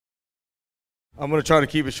I'm going to try to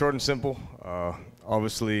keep it short and simple.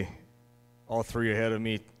 Obviously, all three ahead of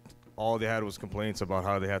me, all they had was complaints about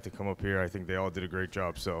how they had to come up here. I think they all did a great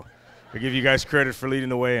job. So I give you guys credit for leading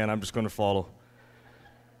the way, and I'm just going to follow.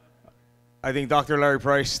 I think Dr. Larry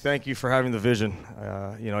Price, thank you for having the vision.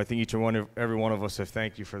 I think every one of us have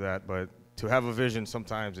thanked you for that. But to have a vision,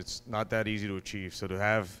 sometimes it's not that easy to achieve. So to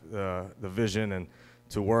have the vision and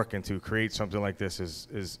to work and to create something like this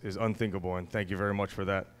is unthinkable, and thank you very much for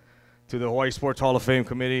that. To the Hawaii Sports Hall of Fame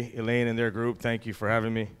Committee, Elaine and their group, thank you for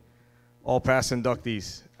having me. All past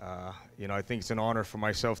inductees, I think it's an honor for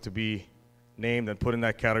myself to be named and put in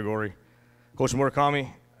that category. Coach Murakami,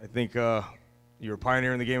 I think you're a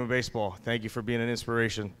pioneer in the game of baseball. Thank you for being an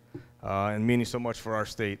inspiration and meaning so much for our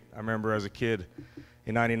state. I remember as a kid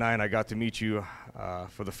in '99, I got to meet you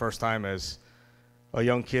for the first time as a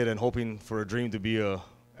young kid and hoping for a dream to be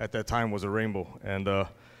at that time was a rainbow. And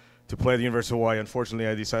to play at the University of Hawaii, unfortunately,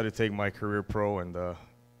 I decided to take my career pro, and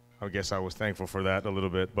I guess I was thankful for that a little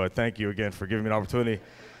bit. But thank you again for giving me an opportunity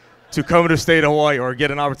to come to the state of Hawaii or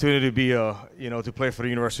get an opportunity to be, to play for the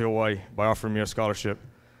University of Hawaii by offering me a scholarship.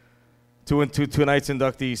 Tonight's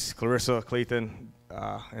inductees, Clarissa, Clayton,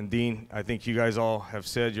 and Dean, I think you guys all have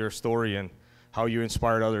said your story and how you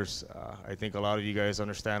inspired others. I think a lot of you guys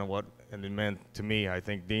understand what it meant to me. I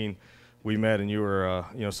think, Dean, we met and you were,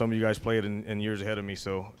 some of you guys played in years ahead of me,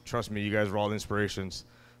 so trust me, you guys were all inspirations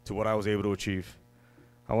to what I was able to achieve.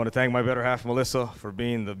 I want to thank my better half, Melissa, for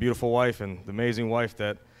being the beautiful wife and the amazing wife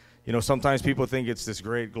that, sometimes people think it's this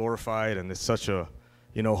great, glorified, and it's such a,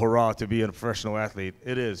 hurrah to be a professional athlete.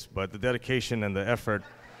 It is, but the dedication and the effort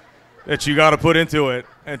that you got to put into it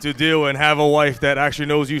and to do and have a wife that actually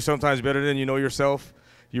knows you sometimes better than you know yourself,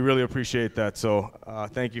 you really appreciate that. So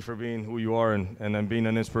thank you for being who you are and being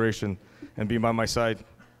an inspiration and being by my side.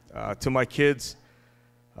 To my kids,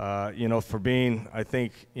 for being, I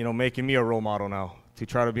think, making me a role model now, to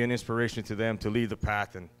try to be an inspiration to them, to lead the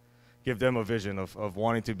path and give them a vision of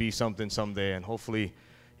wanting to be something someday and hopefully,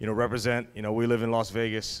 represent, we live in Las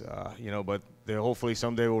Vegas, but they hopefully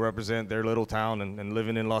someday will represent their little town and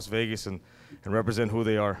living in Las Vegas and represent who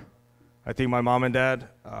they are. I think my mom and dad,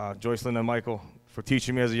 Joycelyn and Michael, for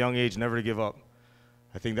teaching me as a young age never to give up.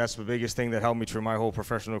 I think that's the biggest thing that helped me through my whole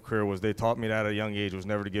professional career was they taught me that at a young age was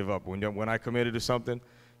never to give up. When I committed to something,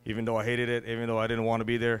 even though I hated it, even though I didn't want to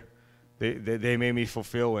be there, they made me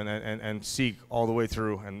fulfill and seek all the way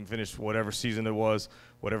through and finish whatever season it was,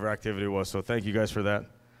 whatever activity it was. So thank you guys for that.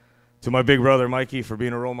 To my big brother, Mikey, for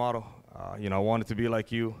being a role model. I wanted to be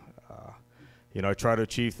like you. I try to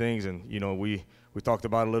achieve things, and, we talked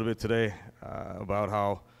about it a little bit today about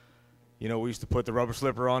how, we used to put the rubber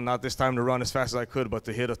slipper on, not this time to run as fast as I could, but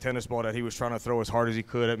to hit a tennis ball that he was trying to throw as hard as he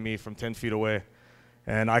could at me from 10 feet away.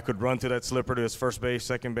 And I could run to that slipper to his first base,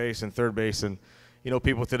 second base, and third base. And,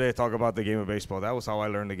 people today talk about the game of baseball. That was how I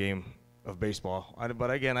learned the game of baseball.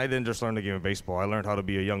 But again, I didn't just learn the game of baseball. I learned how to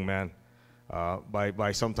be a young man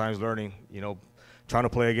by sometimes learning, trying to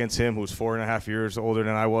play against him, who's 4.5 years older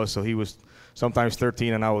than I was. So he was sometimes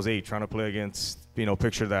 13 and I was 8, trying to play against,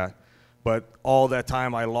 picture that. But all that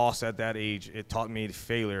time I lost at that age, it taught me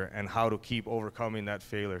failure and how to keep overcoming that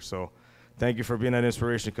failure. So thank you for being that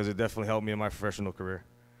inspiration, because it definitely helped me in my professional career.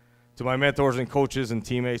 To my mentors and coaches and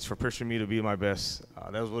teammates for pushing me to be my best.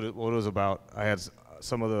 That was what it was about. I had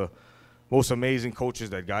some of the most amazing coaches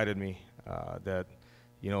that guided me that,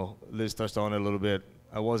 Liz touched on it a little bit.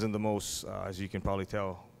 I wasn't the most, as you can probably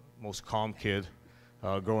tell, most calm kid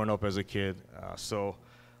growing up as a kid. So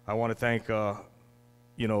I want to thank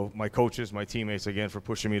my coaches, my teammates, again, for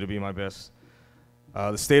pushing me to be my best.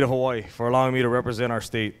 The state of Hawaii for allowing me to represent our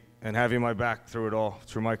state and having my back through it all,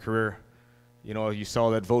 through my career. You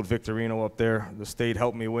saw that vote Victorino up there. The state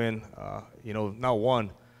helped me win, not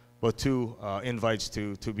one, but 2 invites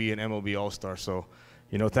to be an MLB All-Star. So,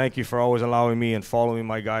 thank you for always allowing me and following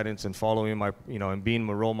my guidance and following my, and being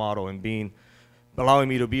my role model and allowing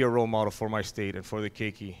me to be a role model for my state and for the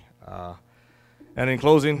Keiki. And in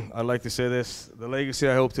closing, I'd like to say this: the legacy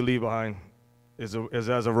I hope to leave behind is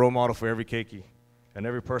as a role model for every Keiki and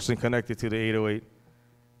every person connected to the 808,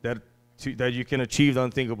 that you can achieve the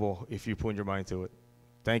unthinkable if you put your mind to it.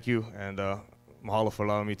 Thank you, and mahalo for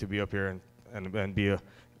allowing me to be up here and be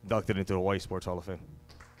inducted into the Hawaii Sports Hall of Fame.